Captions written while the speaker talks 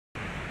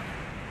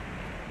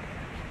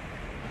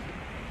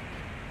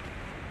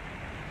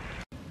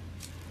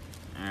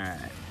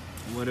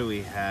what do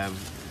we have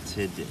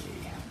today?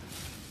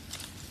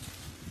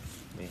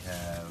 We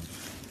have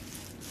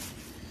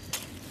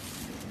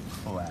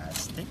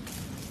plastic,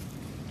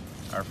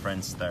 our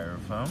friend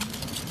styrofoam,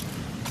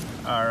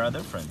 our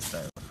other friend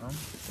styrofoam,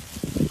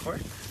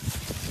 cork.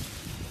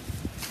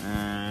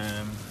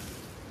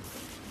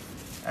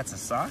 That's a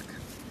sock.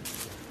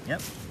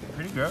 Yep,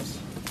 pretty gross.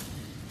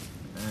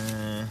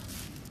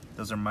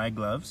 Those are my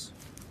gloves.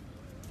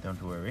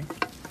 Don't worry.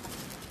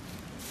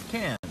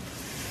 Can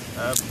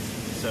of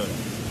soda.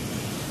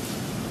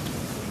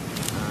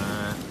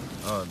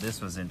 Oh,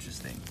 this was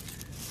interesting.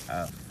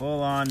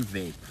 Full-on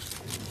vape.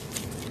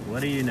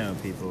 What do you know,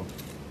 people?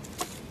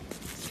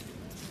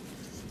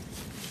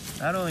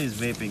 Not only is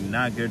vaping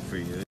not good for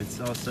you, it's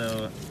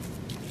also...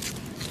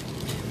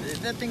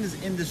 That thing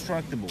is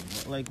indestructible.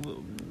 Like,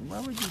 why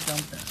would you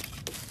dump that?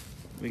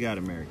 We got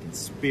American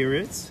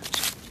Spirits.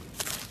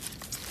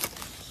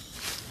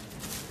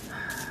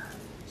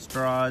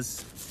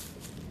 Straws.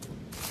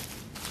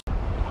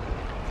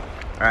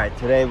 Alright,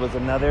 today was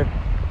another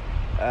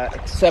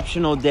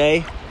exceptional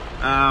day.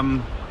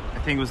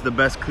 I think it was the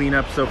best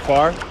cleanup so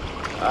far.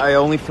 I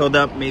only filled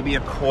up maybe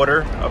a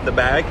quarter of the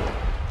bag.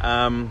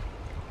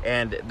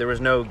 And there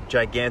was no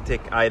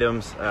gigantic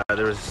items.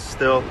 There was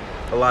still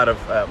a lot of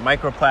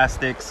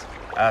microplastics,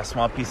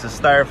 small piece of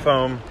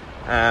styrofoam.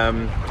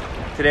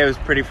 Today was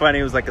pretty funny.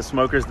 It was like a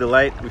smoker's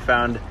delight. We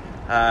found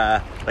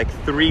like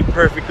 3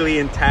 perfectly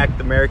intact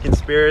American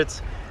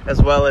Spirits,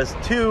 as well as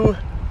 2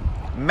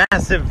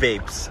 massive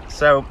vapes.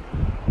 So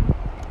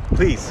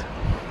please,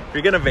 if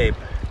you're gonna vape,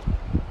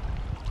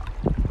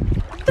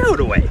 throw it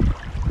away.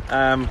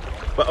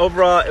 But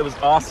overall, it was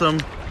awesome.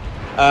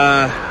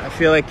 I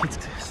feel like it's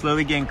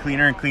slowly getting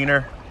cleaner and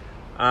cleaner.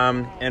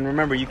 And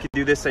remember, you can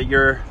do this at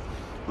your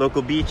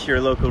local beach,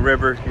 your local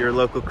river, your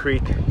local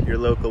creek, your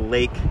local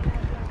lake,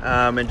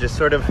 and just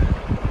sort of,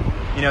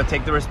 you know,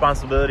 take the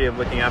responsibility of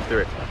looking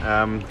after it.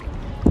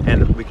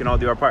 And we can all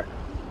do our part.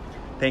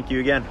 Thank you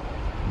again.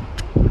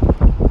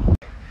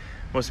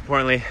 Most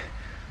importantly,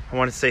 I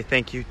want to say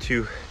thank you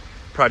to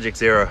Project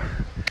Zero.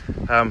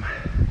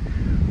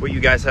 What you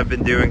guys have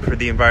been doing for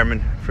the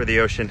environment, for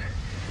the ocean,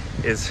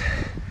 is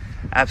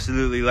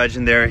absolutely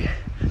legendary.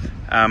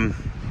 The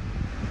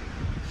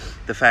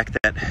fact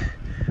that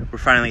we're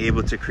finally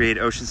able to create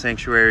ocean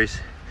sanctuaries,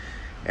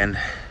 and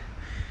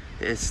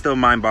it's still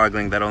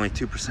mind-boggling that only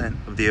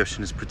 2% of the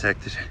ocean is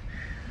protected.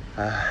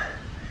 And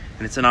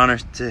it's an honor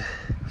to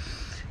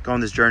go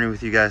on this journey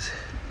with you guys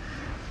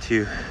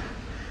to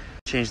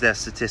change that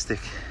statistic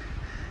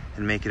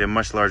and make it a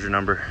much larger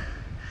number.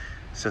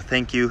 So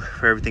thank you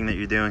for everything that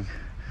you're doing.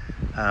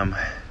 And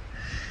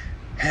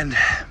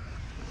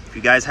if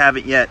you guys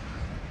haven't yet,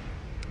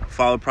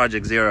 follow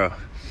Project Zero.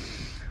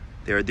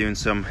 They are doing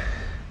some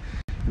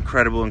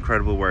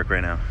incredible work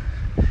right now.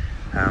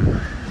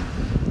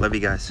 Love you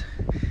guys.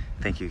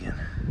 Thank you again.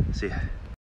 See ya.